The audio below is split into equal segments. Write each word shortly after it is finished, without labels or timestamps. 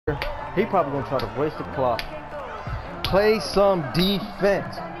He probably gonna try to waste the clock. Play some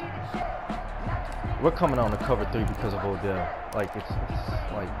defense. We're coming on to cover 3 because of Odell. Like it's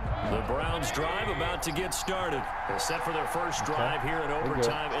like the Browns drive about to get started. They're set for their first drive here in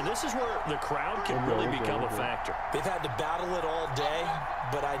overtime, and this is where the crowd can really become a factor. They've had to battle it all day,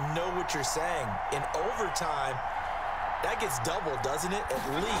 but I know what you're saying. In overtime, that gets doubled, doesn't it?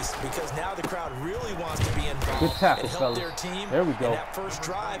 At least, because now the crowd really wants to be involved. Good tackle, and help fellas. their team. There we go. And that first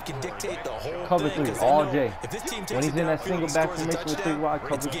drive can dictate the whole cover thing. 3 all day. If this team takes When he's in that single back formation with 3 wide,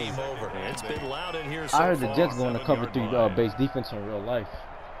 cover 3. Game over. It's been loud in here so I heard the far. Jets going to cover 3 base defense in real life.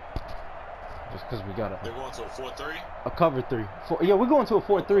 Just because we got They're going to a 4-3? a cover 3. Yeah, we're going to a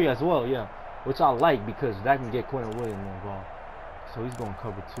 4-3 as well, yeah. Which I like because that can get Quentin Williams involved. So he's going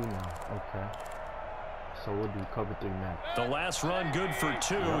cover 2 now. Okay. So we'll do cover 3 now. The last run good for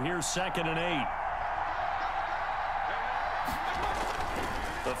 2. Here's 2nd and 8.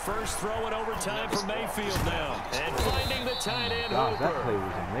 The first throw in overtime for Mayfield now. And finding the tight end. Gosh, that play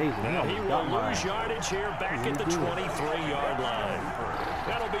was amazing. Now he will lose yardage here back at the 23-yard line.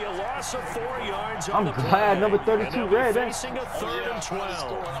 That'll be a loss of 4 yards on the play. I'm glad number 32 read that. Facing a 3rd and 12.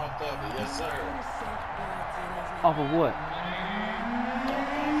 Yes, sir. Off of what?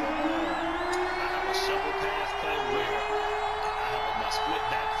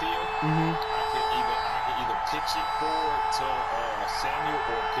 I can either pitch it forward to Samuel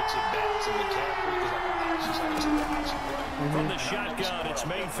or pitch it back to McCaffrey. It's like an option. From the shotgun, it's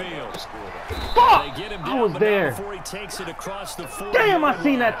Mayfield. Fuck! They get him I down, was but there. not before he takes it across the 40. Damn, I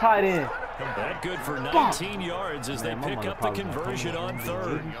seen that tight end. That good for 19 yards as they pick up the conversion on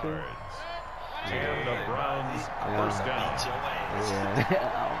 3rd. And the Browns first down. Yeah.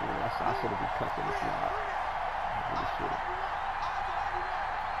 I should have been cutting this line. I really should have.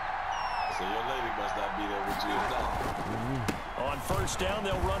 So your lady must not be there with you at all. On first down,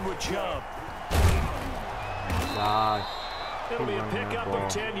 they'll run with Chubb. Gosh. It'll be a pickup of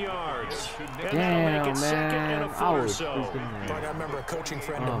 10 yards. And Damn, that'll make it 2nd and a 4 or so. But I remember a coaching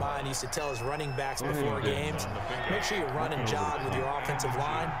friend of mine used to tell his running backs before games, make sure you run and jog with your offensive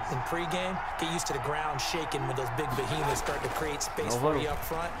line in pregame. Get used to the ground shaking when those big behemoths start to create space for you up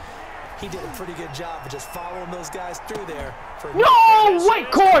front. He did a pretty good job of just following those guys through there. No! Wait,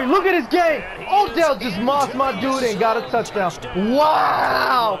 Corey, look at his game. Odell just mossed my dude and got a touchdown.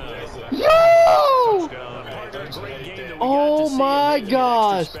 Wow! Yo! Oh my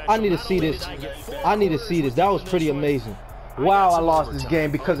gosh. I need to see this. I need to see this. That was pretty amazing. Wow, I lost this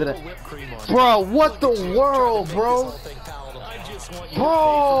game because of that. Bro, what the world, bro?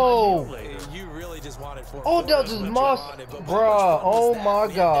 Bro! Odell just mossed. Bro, oh my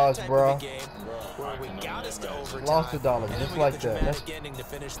gosh, bro. Lost $1 just like that.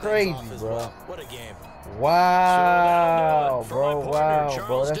 That's crazy, bro. Wow, bro. Wow,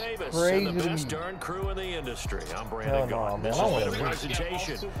 bro. That's crazy to me. Hell no, man. I want a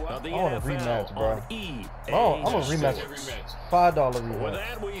rematch, bro. Oh, I'm a rematch. $5 rematch. With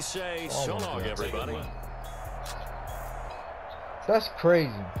that, we say so long, everybody. That's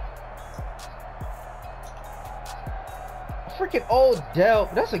crazy. Freaking Odell.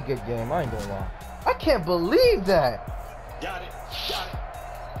 That's a good game. I ain't gonna lie. I can't believe that. Got it. Got it.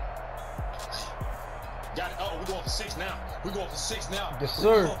 Got it. Oh, we're going for 6 now. We're going for 6 now. Yes,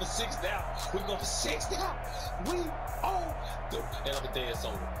 sir. We're going for 6 now. We're going for 6 now. We all do. And other day it's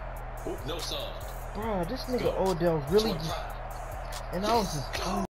over. No sub. Bro, this nigga Odell really just. And I was just.